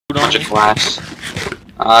Bunch of glass.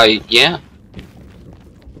 Yeah.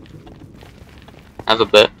 I have a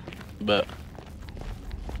bit. But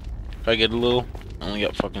if I get a little, I only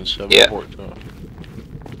got fucking 7 pork chops.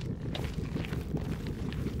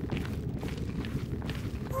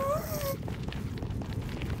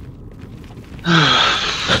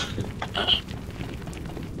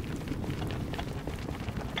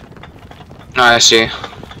 I see.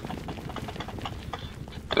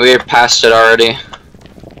 We're past it already.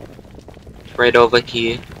 Right over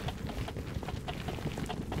here.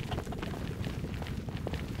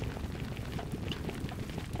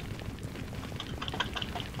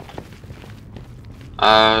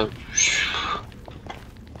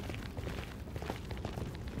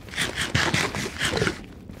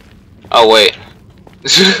 Oh wait.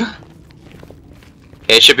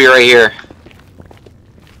 It should be right here.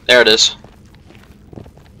 There it is.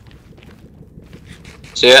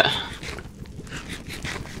 See it?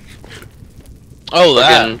 Oh,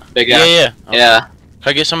 that. Big yeah, yeah. Okay. Yeah. Can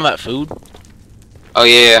I get some of that food? Oh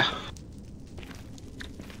yeah.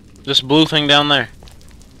 This blue thing down there.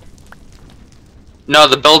 No,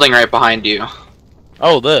 the building right behind you.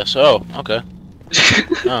 Oh, this. Oh, okay.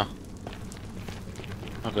 Oh.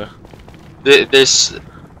 Okay. This.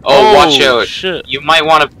 Oh, watch out! Shit. You might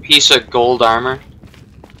want a piece of gold armor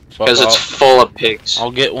because it's full of pigs.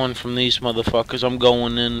 I'll get one from these motherfuckers. I'm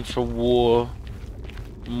going in for war.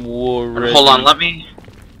 War ready. Hold on, let me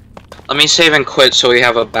save and quit so we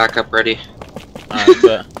have a backup ready. Alright,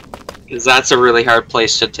 bet. Because that's a really hard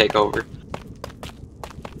place to take over.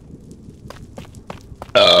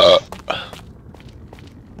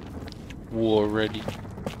 War ready.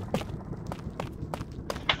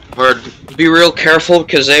 Or be real careful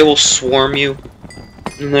because they will swarm you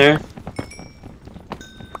in there.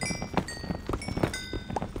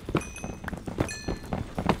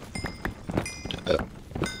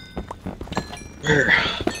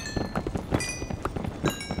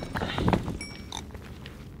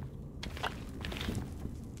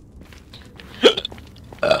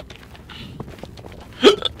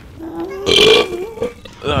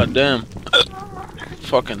 God damn.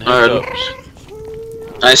 Fucking hiccups.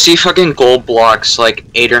 I see fucking gold blocks, like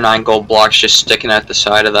 8 or 9 gold blocks just sticking at the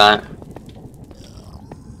side of that.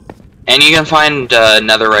 And you can find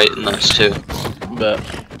netherite in this too. Bet.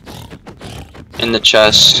 In the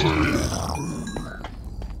chest.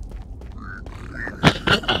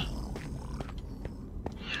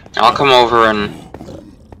 I'll come over and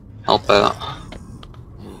help out.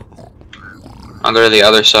 I'll go to the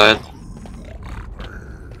other side.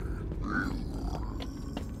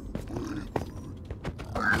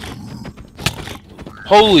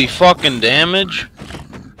 Holy fucking damage.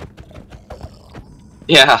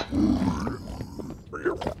 Yeah.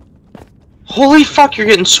 Holy fuck, you're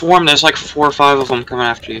getting swarmed. There's like 4 or 5 of them coming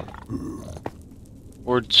after you.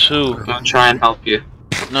 Or 2. I'm gonna try and help you.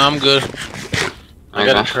 No, I'm good. I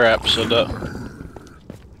got a trap set up.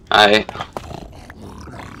 Alright.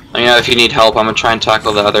 You know, if you need help, I'm gonna try and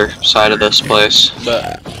tackle the other side of this place.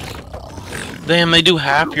 But damn, they do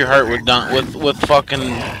half your heart with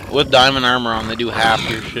diamond armor on. They do half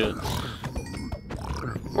your shit.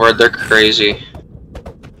 Word, they're crazy.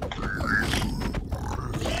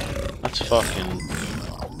 That's fucking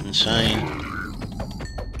insane.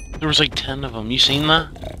 There was like 10 of them. You seen that?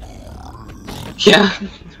 Yeah,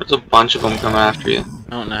 there's a bunch of them coming after you. I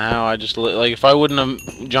don't know how. I just like if I wouldn't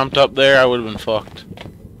have jumped up there, I would have been fucked.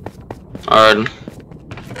 Alright.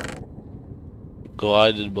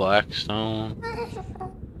 Glided Blackstone.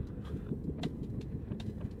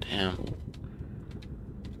 Damn.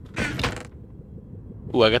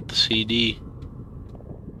 Ooh, I got the CD.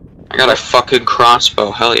 I got a fucking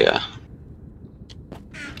crossbow, hell yeah.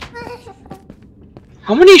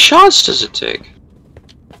 How many shots does it take?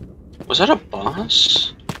 Was that a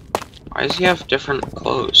boss? Why does he have different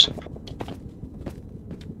clothes?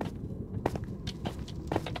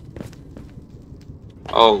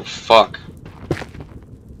 Oh, fuck.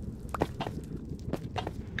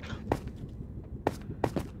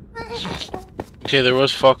 Okay, there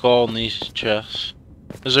was fuck all in these chests.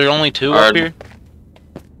 Is there only 2 up here?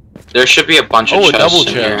 There should be a bunch of chests. Oh, a double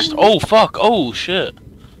in chest. Here. Oh, fuck. Oh, shit.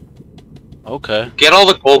 Okay. Get all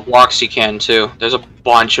the gold blocks you can, too. There's a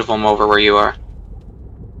bunch of them over where you are.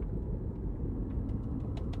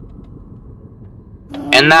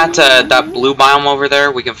 And that blue biome over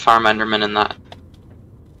there, we can farm enderman in that.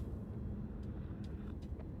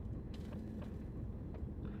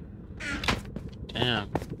 Damn.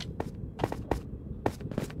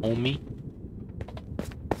 Homie.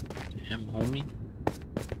 Damn, homie.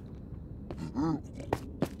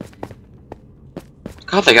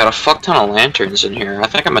 God, they got a fuck ton of lanterns in here. I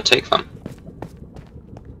think I'm gonna take them.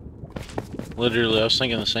 Literally, I was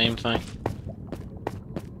thinking the same thing.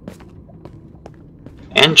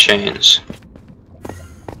 And chains.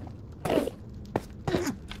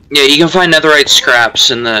 Yeah, you can find netherite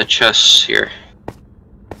scraps in the chests here.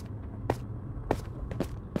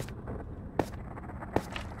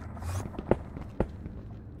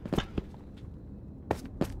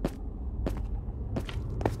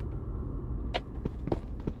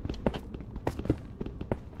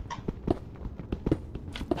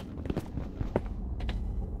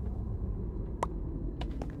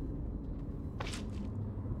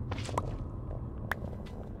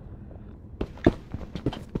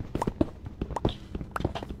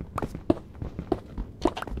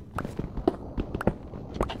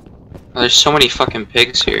 Oh, there's so many fucking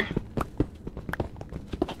pigs here.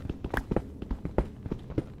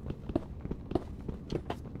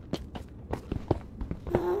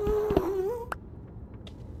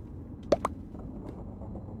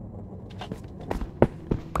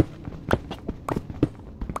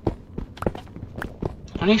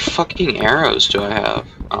 How many fucking arrows do I have?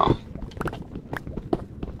 Oh.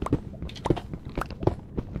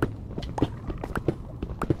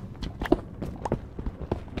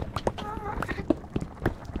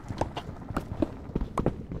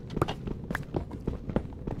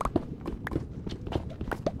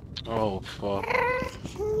 Oh, fuck.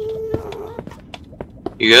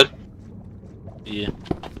 You good? Yeah.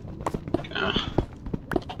 Okay.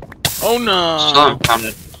 Oh no! Still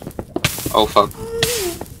impounded. Oh fuck.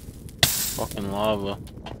 Fucking lava.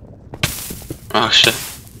 Oh shit.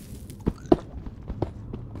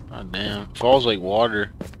 God damn. Falls like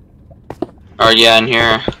water. Oh yeah, in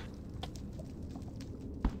here.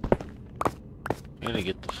 Gotta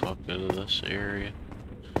get the fuck out of this area.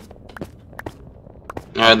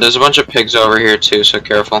 Alright, there's a bunch of pigs over here too, so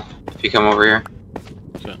careful if you come over here.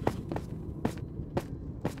 Okay.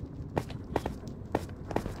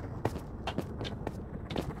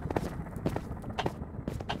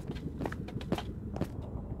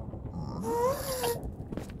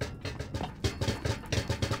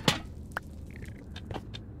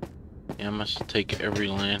 Yeah, I must take every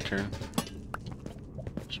lantern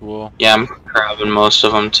as well. Yeah, I'm grabbing most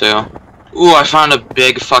of them too. Ooh, I found a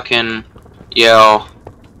big fucking... Yo.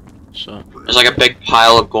 So, There's like a big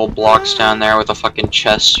pile of gold blocks down there with a fucking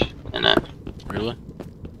chest in it. really?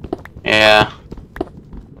 Yeah.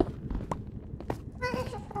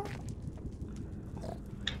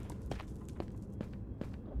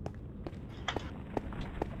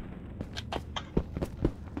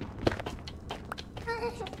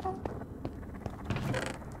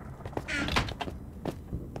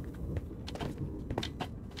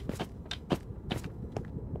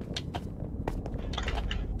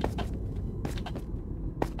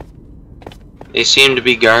 They seem to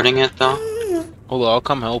be guarding it though. Hold on, I'll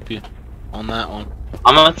come help you on that one.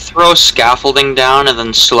 I'm gonna throw scaffolding down and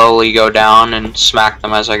then slowly go down and smack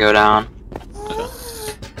them as I go down. Okay.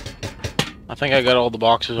 I think I got all the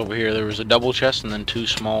boxes over here. There was a double chest and then 2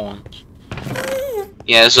 small ones.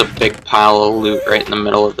 Yeah, there's a big pile of loot right in the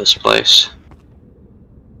middle of this place.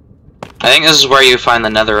 I think this is where you find the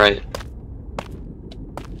netherite.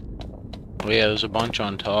 Oh yeah, there's a bunch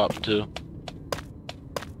on top too.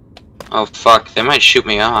 Oh fuck, they might shoot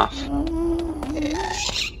me off.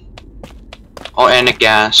 Oh, and a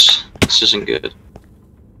gas. This isn't good.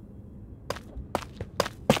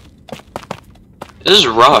 This is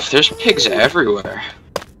rough, there's pigs everywhere.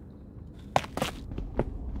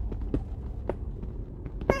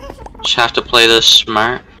 Just have to play this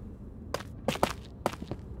smart.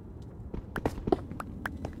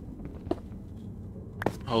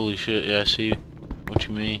 Holy shit, yeah, I see what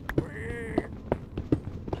you mean.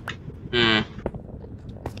 Hmm.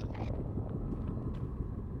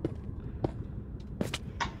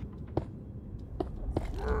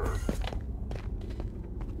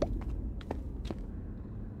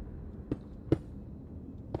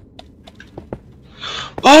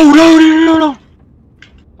 Oh no!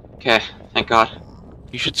 Okay, thank God.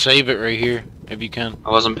 You should save it right here, if you can. I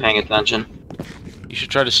wasn't paying attention. You should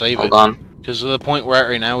try to save it. Hold on. Because of the point we're at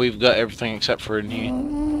right now, we've got everything except for in here.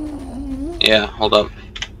 Yeah, hold up.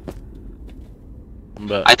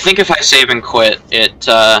 But I think if I save and quit, it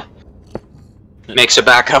makes a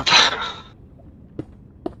backup.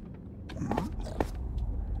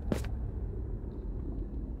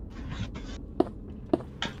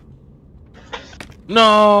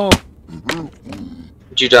 no!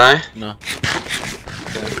 Did you die? No.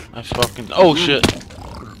 I fucking... Oh shit!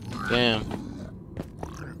 Damn.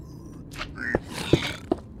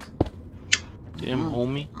 Damn,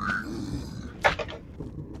 homie.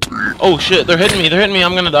 Oh shit, they're hitting me,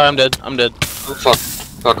 I'm gonna die, I'm dead. Oh fuck.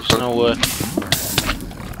 Fuck. No way.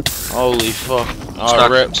 Holy fuck. Oh,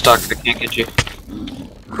 Stuck, rip. stuck, I can't get you.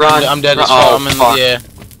 Run! I'm dead as fuck, Oh, I'm in, fuck. yeah.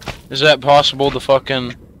 Is that possible to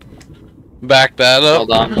fucking back that up?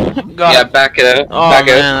 Hold on. Got Yeah, it. back it up. Oh back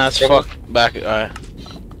man, it. that's fuck. Back it, alright.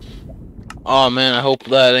 Oh man, I hope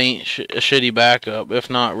that ain't a shitty backup. If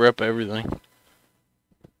not, rip everything.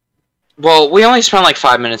 Well, we only spent like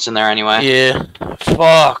 5 minutes in there anyway. Yeah.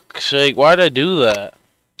 Fuck's sake, why'd I do that?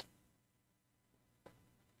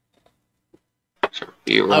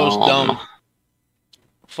 Be wrong. I was dumb.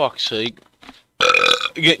 Fuck's sake.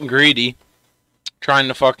 Getting greedy. Trying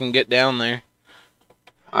to fucking get down there.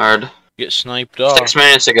 Hard. Get sniped off. 6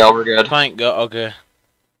 minutes ago, we're good. Thank God. Okay.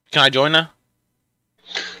 Can I join now?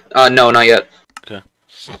 No, not yet. Okay.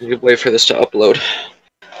 You wait for this to upload.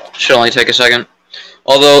 Should only take a second.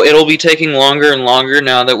 Although, it'll be taking longer and longer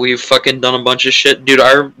now that we've fucking done a bunch of shit. Dude,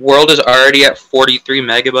 our world is already at 43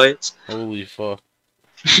 megabytes. Holy fuck.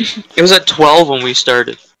 It was at 12 when we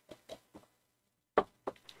started.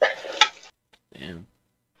 Damn.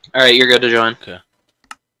 Alright, you're good to join. Okay.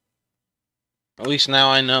 At least now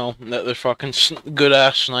I know that they're fucking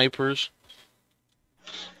good-ass snipers.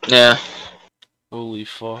 Yeah. Holy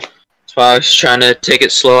fuck. That's why I was trying to take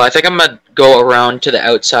it slow. I think I'm gonna go around to the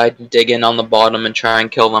outside and dig in on the bottom and try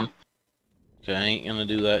and kill them. Okay, I ain't gonna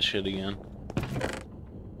do that shit again.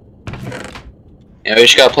 Yeah, we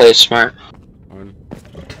just gotta play it smart.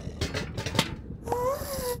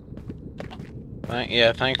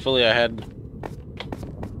 Yeah, thankfully I had...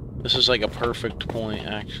 This is like a perfect point,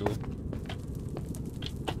 actually.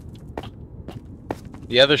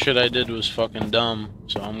 The other shit I did was fucking dumb,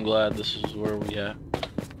 so I'm glad this is where we at.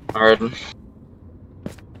 Alright.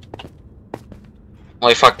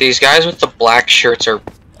 Holy fuck, these guys with the black shirts are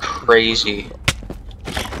crazy.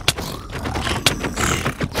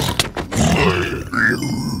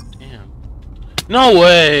 Damn. No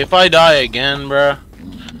way! If I die again, bruh.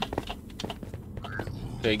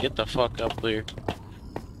 Okay, get the fuck up there.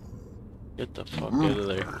 Get the fuck out of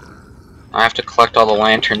there. I have to collect all the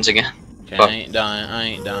lanterns again. Okay, Fuck. I ain't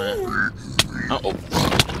dying. Uh-oh.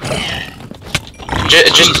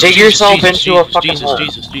 Just dig yourself into a fucking hole.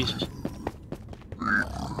 Jesus.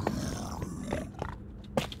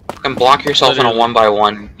 And block yourself in a Literally.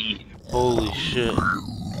 1x1. Holy shit.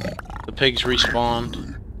 The pigs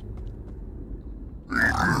respawned.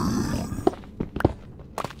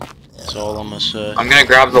 That's all I'm gonna say. I'm gonna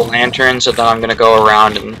grab the lanterns and then I'm gonna go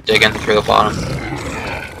around and dig in through the bottom.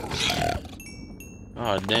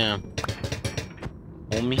 Oh damn.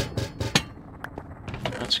 Homie?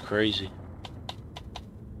 That's crazy.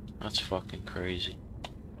 That's fucking crazy.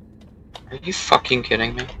 Are you fucking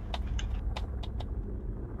kidding me?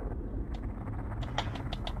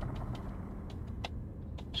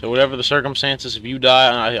 So whatever the circumstances, if you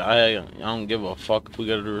die, I don't give a fuck if we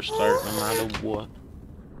gotta restart no matter what.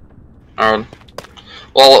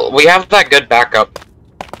 Well, we have that good backup.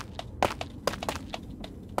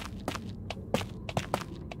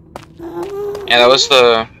 Yeah, that was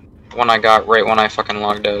the one I got right when I fucking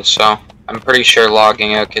logged out, so I'm pretty sure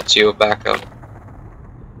logging out gets you a backup.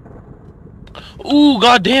 Ooh,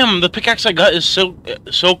 goddamn! The pickaxe I got is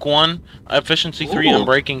silk 1, efficiency 3, Ooh. and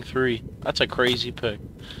breaking 3. That's a crazy pick.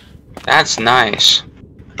 That's nice.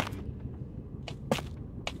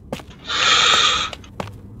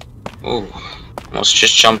 Ooh, almost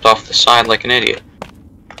just jumped off the side like an idiot.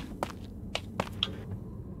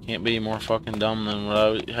 Can't be more fucking dumb than what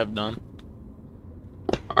I have done.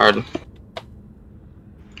 Hard.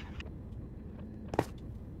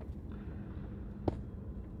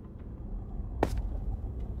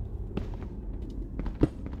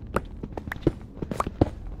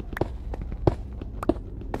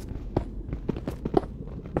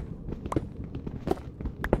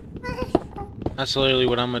 That's literally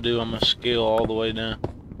what I'm gonna do. I'm gonna scale all the way down.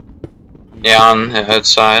 Yeah, on the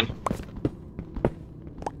outside.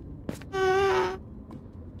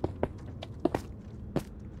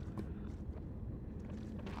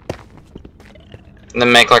 And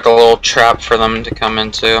then make like a little trap for them to come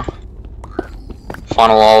into.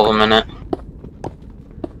 Funnel all of them in it.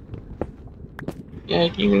 Yeah,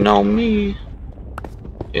 you know me.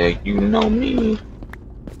 Yeah, you know me.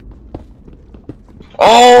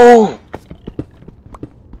 Oh!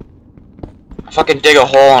 I fucking dig a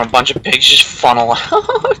hole and a bunch of pigs just funnel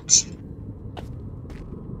out.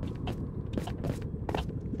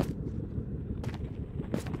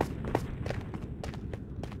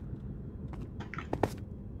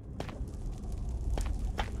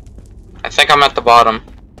 I think I'm at the bottom.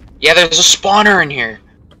 Yeah, there's a spawner in here.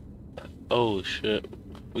 Oh shit.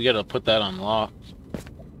 We gotta put that on lock.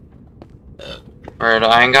 Alright,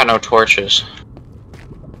 I ain't got no torches.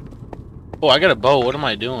 Oh, I got a bow. What am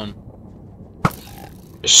I doing?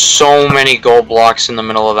 There's so many gold blocks in the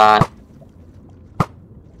middle of that.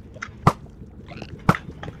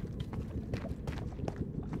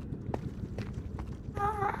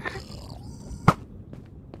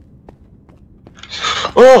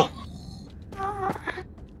 Oh!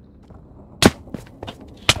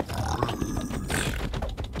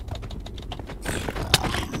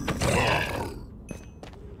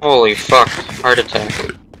 Holy fuck, heart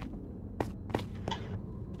attack.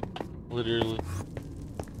 Literally.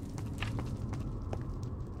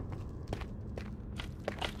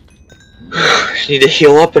 Need to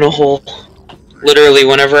heal up in a hole. Literally,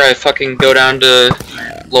 whenever I fucking go down to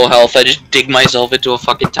low health, I just dig myself into a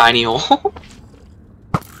fucking tiny hole.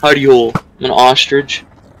 Hidey hole. I'm an ostrich.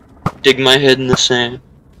 Dig my head in the sand.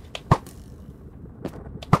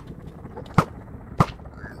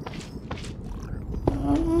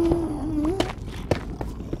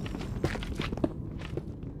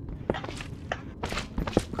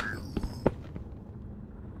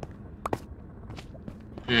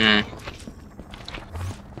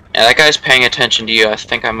 Yeah, that guy's paying attention to you. I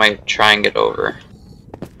think I might try and get over.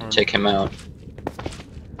 Take him out.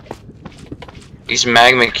 These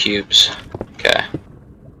magma cubes. Okay.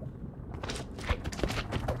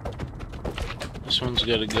 This one's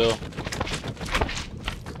gotta go.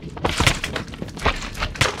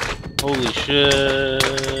 Holy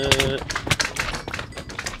shit.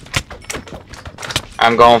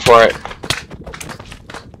 I'm going for it.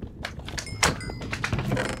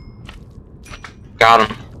 Got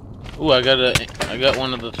him. Ooh, I got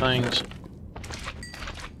one of the things.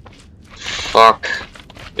 Fuck.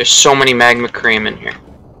 There's so many magma cream in here.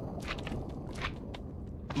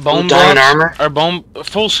 Bone diamond blocks? armor? Or bone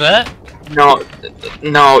full set? No,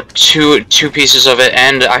 no, two pieces of it,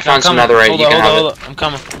 and I found some netherite. You can have it. I'm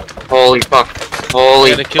coming. Holy fuck!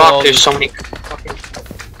 Holy fuck! There's so many.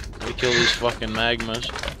 We kill these fucking magmas.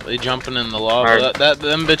 They jumping in the lava.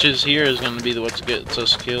 Them bitches here is gonna be what gets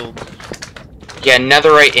us killed. Yeah,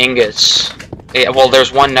 netherite ingots. Yeah, well,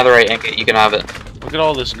 there's one netherite ingot. You can have it. Look at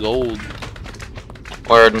all this gold.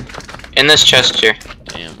 Word. In this chest here.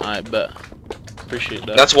 Damn, I bet. Appreciate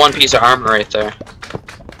that. That's one piece of armor right there.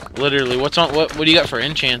 Literally, what's on? What do you got for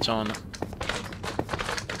enchants on it?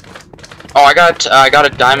 Oh, I got a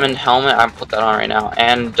diamond helmet. I put that on right now,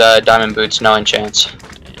 and diamond boots. No enchants,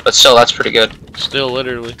 but still, that's pretty good. Still,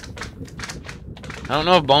 literally. I don't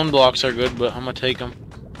know if bone blocks are good, but I'm gonna take them.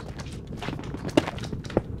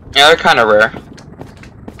 Yeah, they're kind of rare.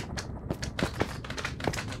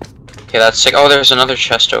 Okay, that's sick. Oh, there's another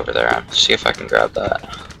chest over there. Let's see if I can grab that.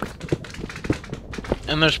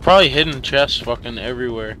 And there's probably hidden chests fucking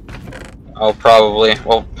everywhere. Oh, probably.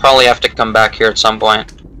 We'll probably have to come back here at some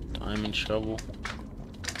point. Diamond shovel.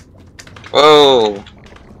 Whoa.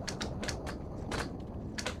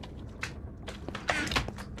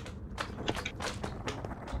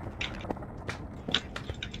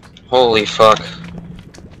 Holy fuck.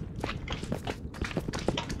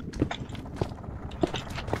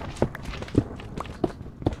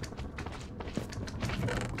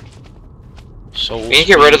 We need to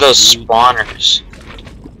get rid of those spawners.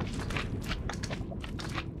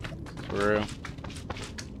 For real.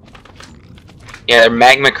 Yeah, they're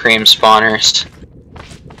magma cream spawners.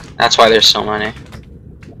 That's why there's so many.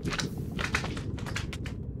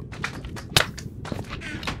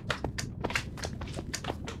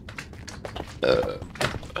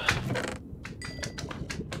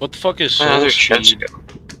 What the fuck is Another soul chest speed?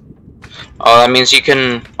 Oh, that means you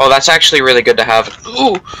can. Oh, that's actually really good to have.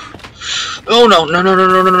 Ooh. Oh no! No! No! No!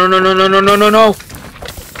 No! No! No! No! No! No! No! No! No!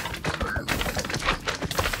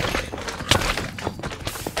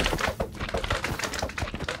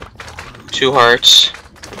 2 hearts.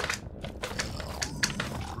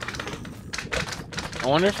 I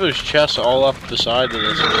wonder if there's chests all up the side of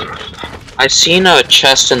this bitch. I've seen a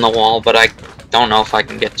chest in the wall, but I don't know if I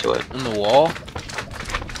can get to it. In the wall?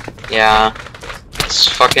 Yeah. It's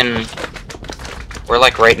fucking... We're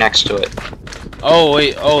like right next to it. Oh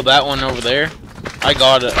wait, oh that one over there? I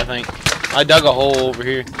got it, I think. I dug a hole over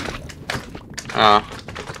here. Oh.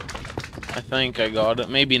 I think I got it,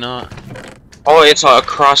 maybe not. Oh, it's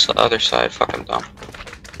across the other side, fucking dumb.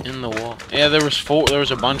 In the wall. Yeah, there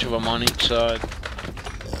was a bunch of them on each side.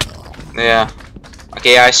 Yeah.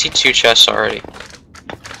 Okay, yeah, I see 2 chests already.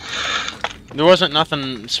 There wasn't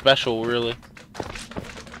nothing special, really.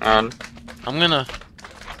 I'm gonna...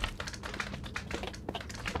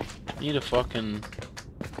 need a fucking...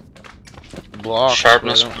 block.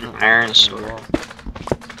 Sharpness from iron sword.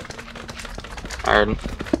 Iron.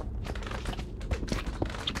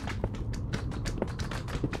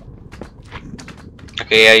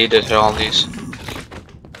 Okay, yeah, you did hit all these.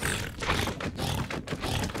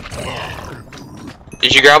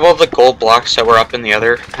 Did you grab all the gold blocks that were up in the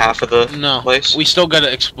other half of the place? No, we still got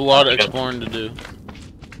a lot of exploring to do.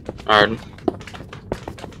 Alright.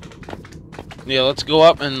 Yeah, let's go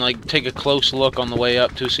up and like take a close look on the way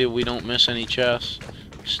up to see if we don't miss any chests.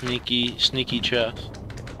 Sneaky chests.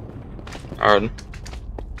 Alright.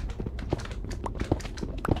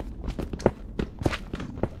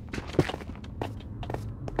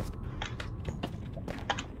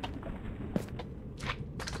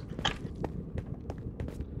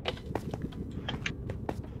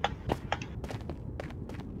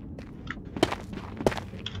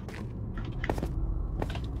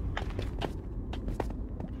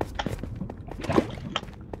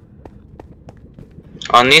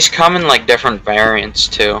 And these come in like different variants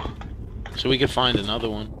too. So we could find another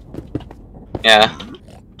one. Yeah.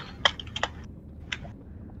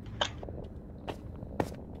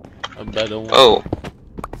 A better one. Oh.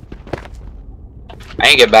 I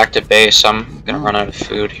need to get back to base. I'm gonna run out of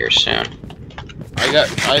food here soon.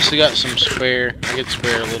 I still got some spare. I could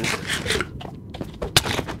spare a little.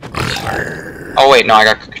 Oh wait, no, I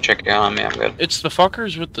got cooked chicken on me. I'm good. It's the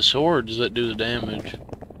fuckers with the swords that do the damage.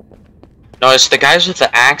 No, it's the guys with the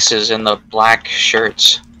axes and the black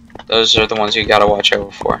shirts. Those are the ones you gotta watch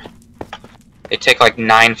out for. They take like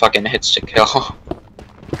 9 fucking hits to kill.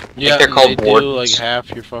 Yeah, they're called they wardens. do like half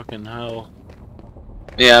your fucking health.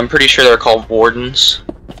 Yeah, I'm pretty sure they're called wardens.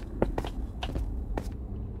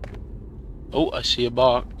 Oh, I see a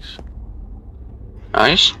box.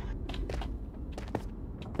 Nice.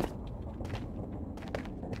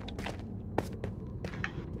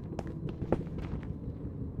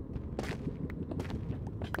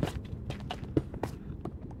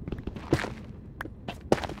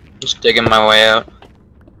 Just digging my way out.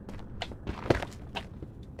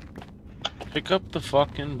 Pick up the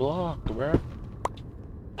fucking block, bro.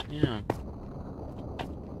 Yeah.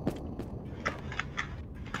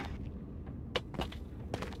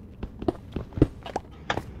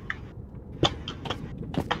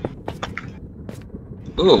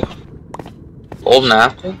 Ooh. Golden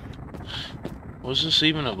apple? Was this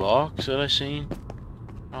even a box that I seen?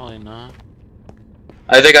 Probably not.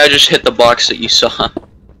 I think I just hit the box that you saw.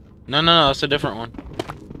 No, that's a different one.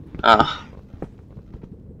 Ah.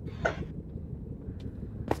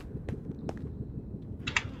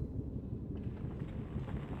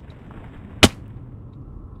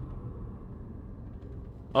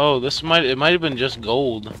 Oh, it might have been just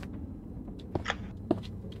gold.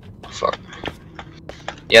 Fuck.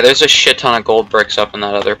 Yeah, there's a shit ton of gold bricks up in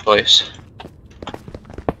that other place.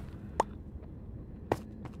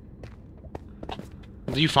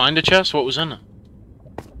 Did you find a chest? What was in it?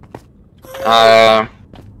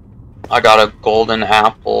 I got a golden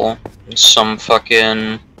apple and some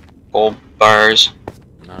fucking gold bars.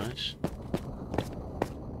 Nice.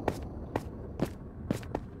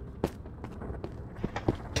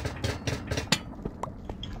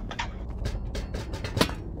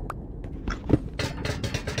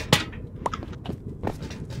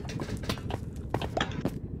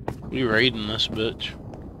 We raiding this bitch.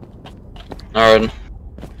 Alright.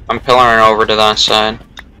 I'm pillaring over to that side.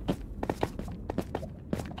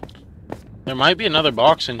 There might be another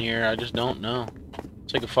box in here, I just don't know.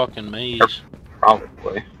 It's like a fucking maze.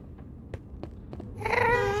 Probably.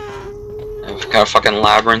 I've got a fucking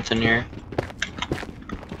labyrinth in here.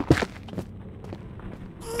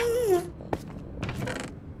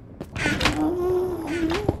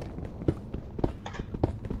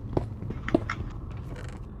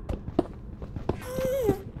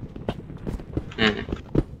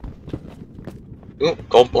 Ooh,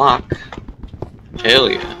 gold block. Hell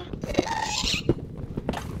yeah.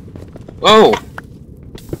 Whoa!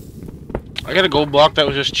 I got a gold block that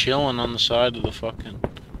was just chilling on the side of the fucking...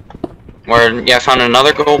 Where, yeah, I found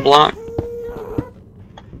another gold block.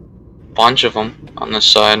 Bunch of them on this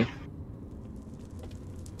side.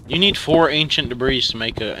 You need 4 ancient debris to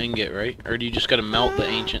make an ingot, right? Or do you just gotta melt the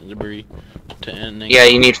ancient debris to end ingot? Yeah,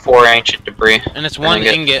 you need 4 ancient debris. And it's 1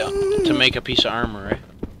 ingot to make a piece of armor, right?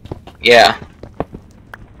 Yeah.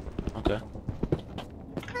 Okay.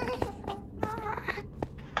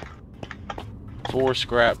 4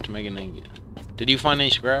 scrap to make an ingot. Did you find any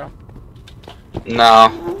scrap?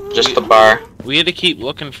 No, just the bar. We had to keep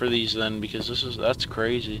looking for these then, because that's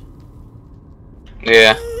crazy.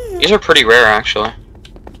 Yeah. These are pretty rare, actually.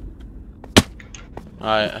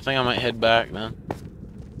 Alright, I think I might head back then.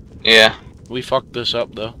 Yeah. We fucked this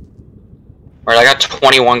up though. Alright, I got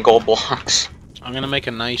 21 gold blocks. I'm gonna make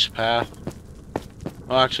a nice path.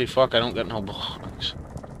 Oh, actually, fuck, I don't got no blocks.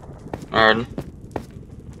 Alright.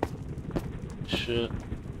 shit.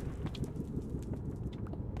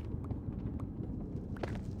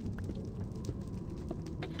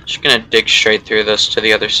 Just gonna dig straight through this to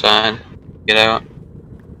the other side. Get out.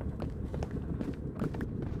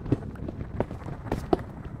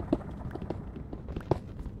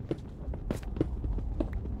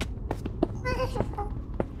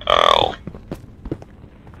 Oh.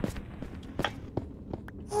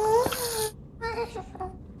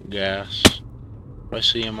 Gas. If I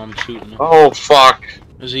see him, I'm shooting him. Oh, fuck.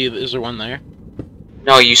 Is there one there?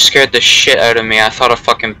 No, you scared the shit out of me. I thought a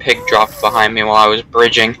fucking pig dropped behind me while I was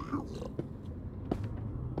bridging.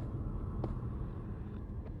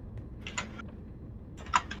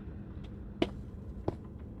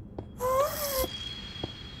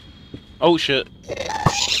 Oh shit.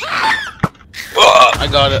 I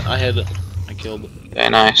got it. I hit it. I killed it. Okay,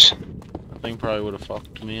 nice. That thing probably would have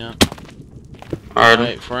fucked me up. Alright.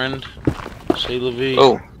 Alright, friend. Say la vie.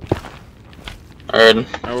 Oh. Alright.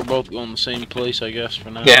 Now we're both going the same place, I guess,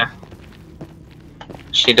 for now. Yeah.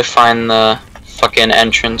 Just need to find the fucking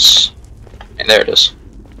entrance. Yeah, there it is.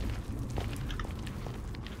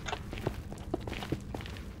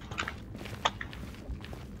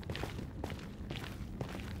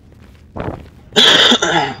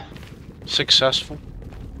 Successful.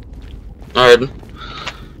 Alright.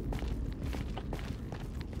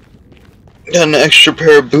 Got an extra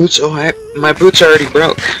pair of boots. Oh, my boots already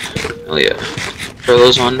broke. Hell yeah. Throw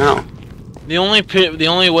those on now. The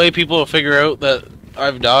only way people will figure out that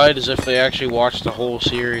I've died is if they actually watch the whole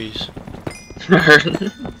series.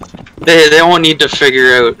 they won't need to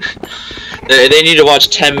figure out. They need to watch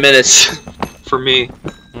 10 minutes for me.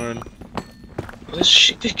 Alright.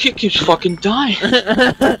 This kid keeps fucking dying.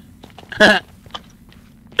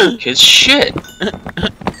 Kid's shit.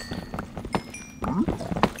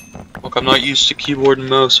 Look, I'm not used to keyboard and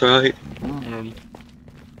mouse, right?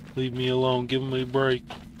 Leave me alone. Give him a break.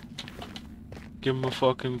 Give him a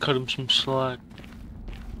fucking cut him some slack.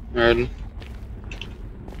 Alright.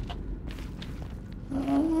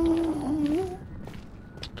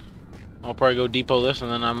 I'll probably go depot this,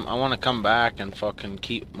 and then I want to come back and fucking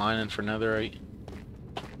keep mining for netherite.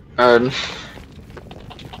 Alright.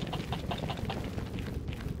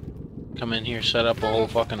 Come in here, set up a whole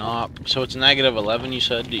fucking op. So it's negative 11. You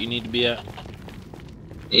said that you need to be at.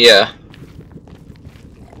 Yeah.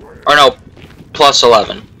 Or no, plus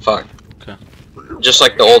 11. Fuck. Okay. Just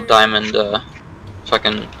like the old diamond,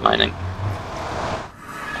 fucking mining.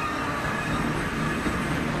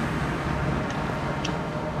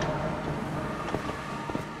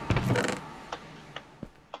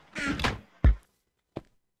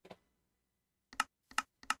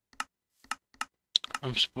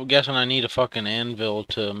 I'm guessing I need a fucking anvil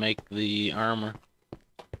to make the armor.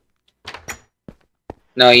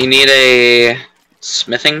 No, you need a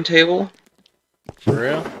smithing table? For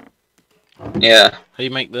real? Yeah. How do you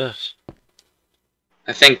make this?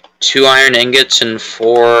 I think 2 iron ingots and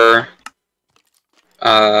 4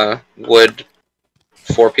 wood.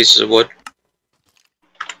 4 pieces of wood.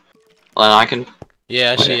 Well, I can.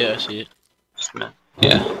 Yeah, I see it. I see it. Smith.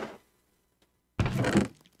 Yeah.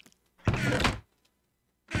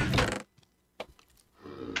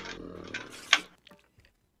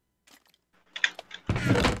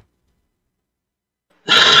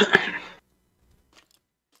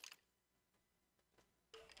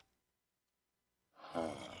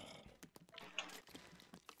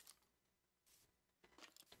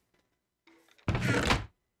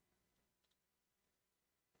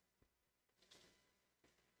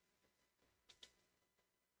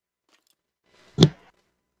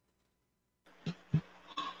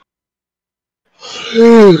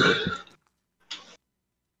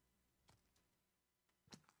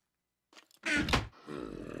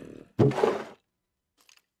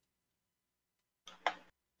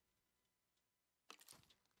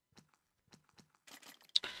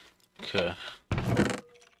 Okay.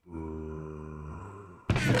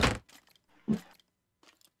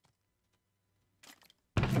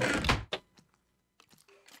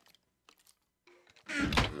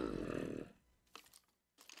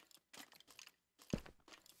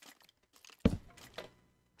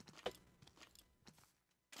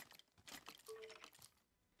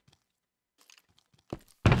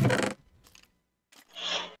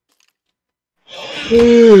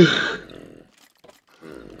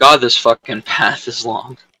 God, this fucking path is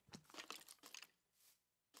long.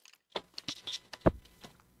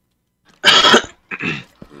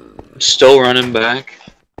 I'm still running back.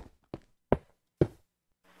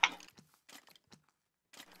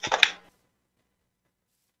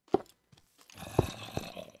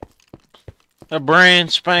 A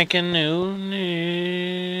brand spanking new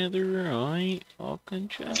netherite. fucking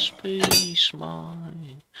chest piece,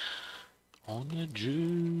 mine. On the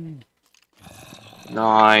June.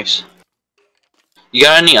 Nice. You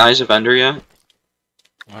got any Eyes of Ender yet?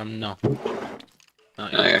 No.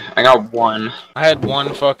 Not Okay, yet. I got one. I had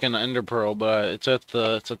one fucking Ender Pearl, but it's at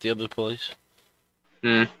the other place.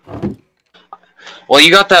 Hmm. Well, you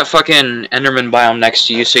got that fucking Enderman biome next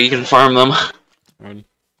to you, so you can farm them. Right.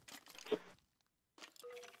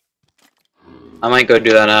 I might go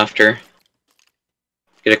do that after.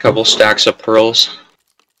 Get a couple stacks of pearls.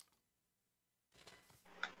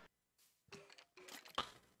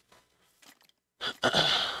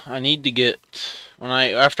 I need to get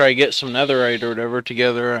after I get some netherite or whatever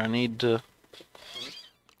together. I need to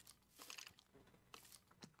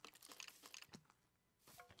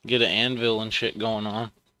get an anvil and shit going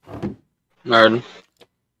on. Nerd.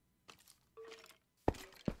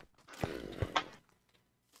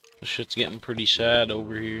 This shit's getting pretty sad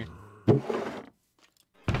over here.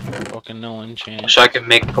 Fucking no enchant. Wish I could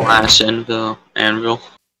make glass anvil.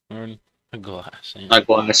 Or a glass. Not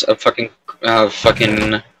glass, a fucking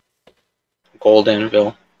gold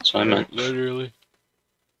anvil. That's what I meant. Literally.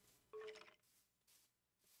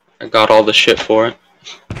 I got all the shit for it.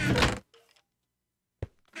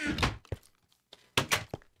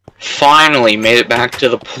 Finally made it back to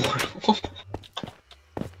the portal.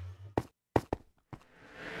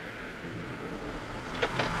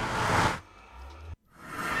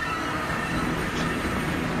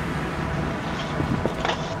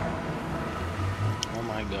 Oh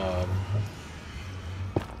my god.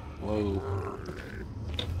 Whoa.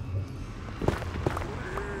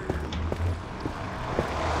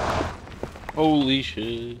 Holy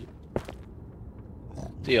shit.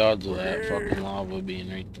 The odds of that fucking lava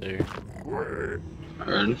being right there.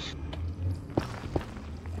 Nerd.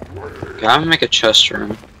 Gotta make a chest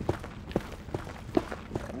room.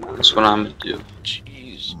 That's what I'm gonna do.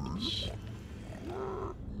 Jesus.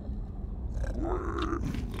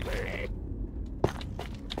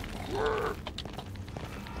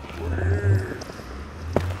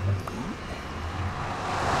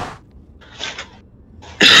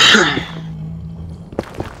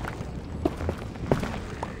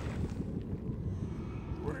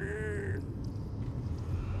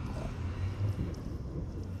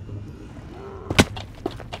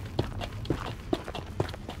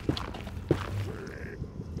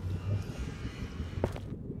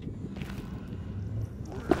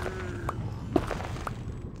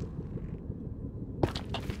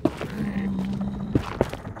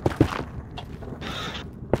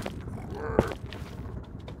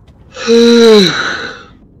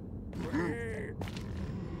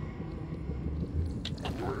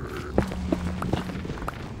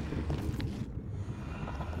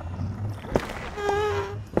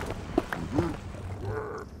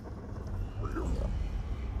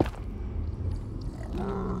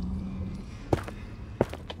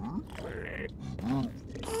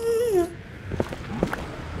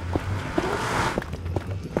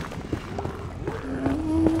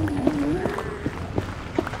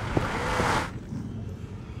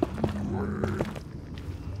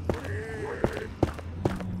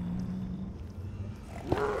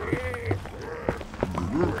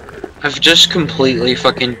 I've just completely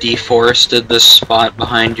fucking deforested this spot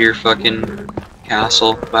behind your fucking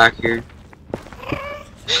castle back here.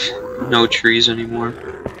 No trees anymore.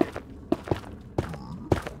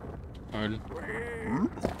 Pardon?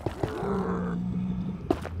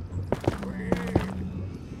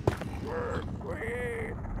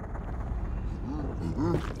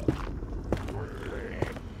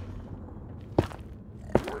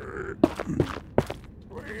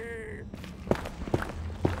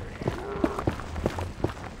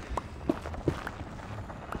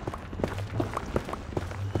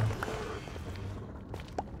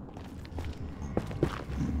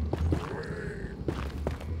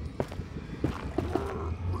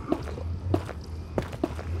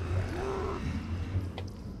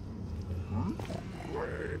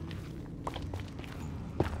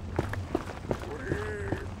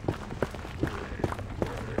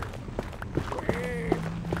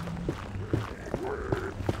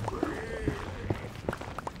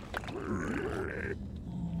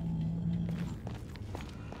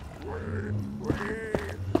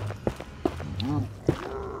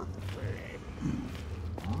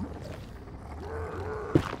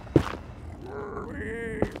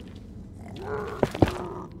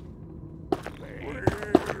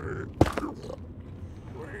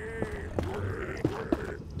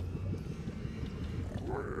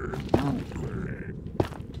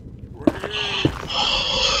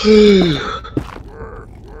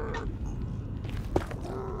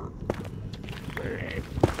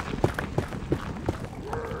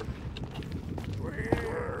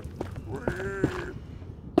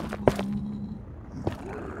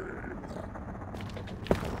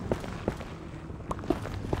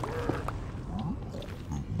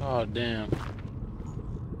 God damn.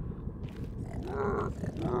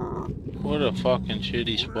 What a fucking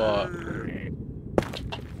shitty spot.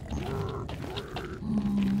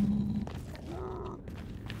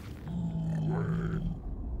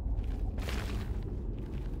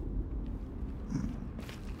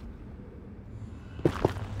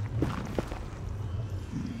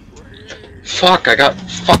 Fuck, I got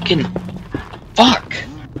fucking... Fuck!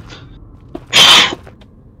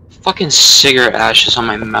 Fucking cigarette ashes on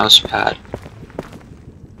my mouse pad.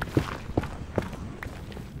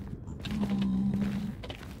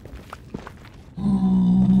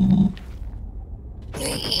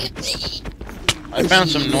 I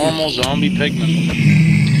found some normal zombie pigmen.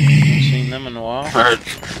 Haven't seen them in a while. Heard.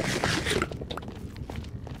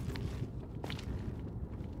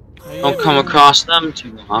 Don't come across them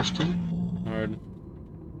too often. Heard.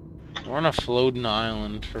 We're on a floating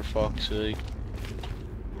island, for fuck's sake.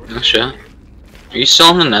 Oh shit. Are you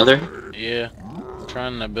still in the nether? Yeah. I'm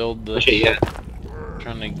trying to build the... Oh shit, yeah.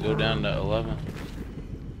 Trying to go down to 11.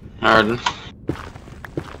 Alright.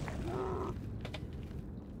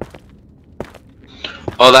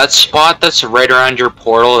 Oh, that spot that's right around your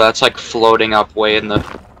portal, that's like floating up way in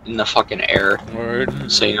the fucking air.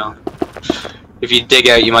 Word. So you know, if you dig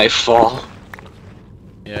out, you might fall.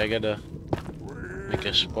 Yeah, I gotta make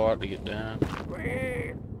a spot to get down.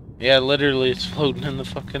 Yeah, literally, it's floating in the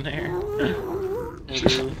fucking air.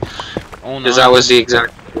 Literally. Oh, no. Because that was the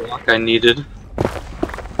exact block I needed.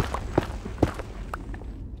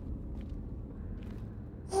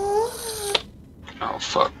 Oh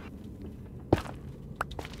fuck.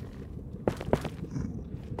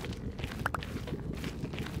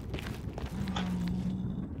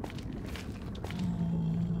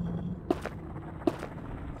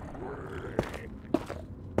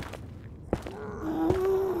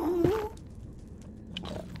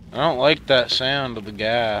 I don't like that sound of the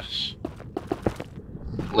gas.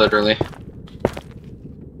 Literally.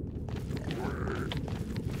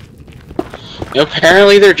 You know,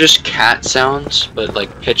 apparently they're just cat sounds, but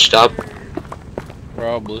like pitched up.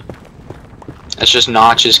 Probably. That's just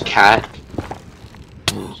Notch's cat.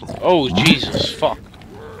 Oh, Jesus, fuck.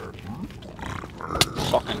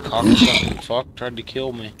 Fucking cocksucking fuck tried to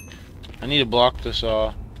kill me. I need to block this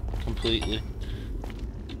off completely.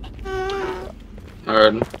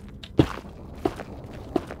 Alright.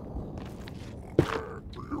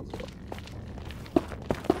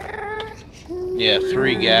 Yeah,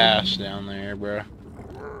 3 gas down there, bro.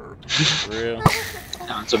 For real.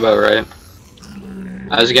 Sounds about right.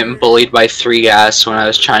 I was getting bullied by 3 gas when I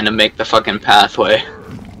was trying to make the fucking pathway.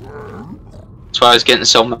 That's why I was getting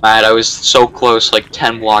so mad. I was so close, like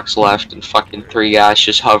 10 blocks left, and fucking 3 gas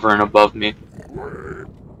just hovering above me.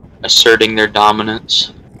 Asserting their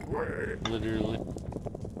dominance. Literally.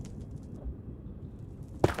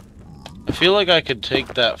 I feel like I could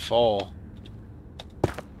take that fall.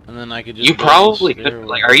 And then I could just... You probably could.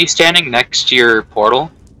 Like, are you standing next to your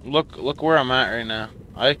portal? Look where I'm at right now.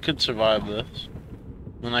 I could survive this.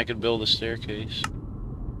 Then I could build a staircase.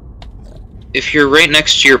 If you're right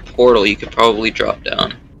next to your portal, you could probably drop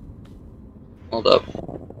down. Hold up.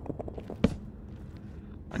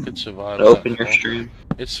 I could survive. Open your stream.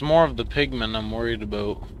 It's more of the pigmen I'm worried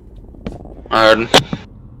about. Alright.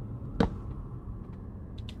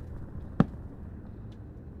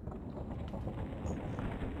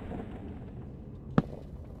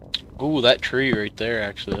 Ooh, that tree right there,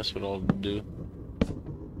 actually, that's what I'll do.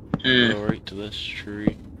 Hmm. Go right to this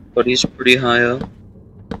tree. But he's pretty high up.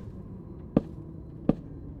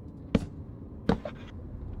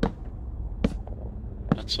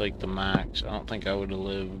 That's like the max. I don't think I would have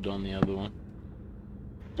lived on the other one.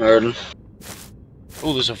 Alright.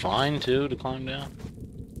 Oh, there's a vine too to climb down.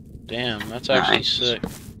 Damn, that's actually Nice. sick.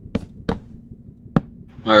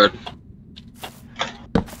 Alright.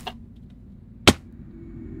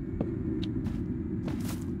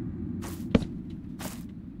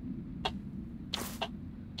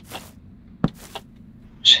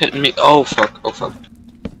 Just hitting me. Oh fuck. Oh fuck.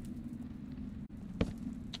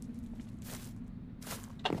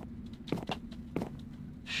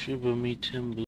 Shiver me timber.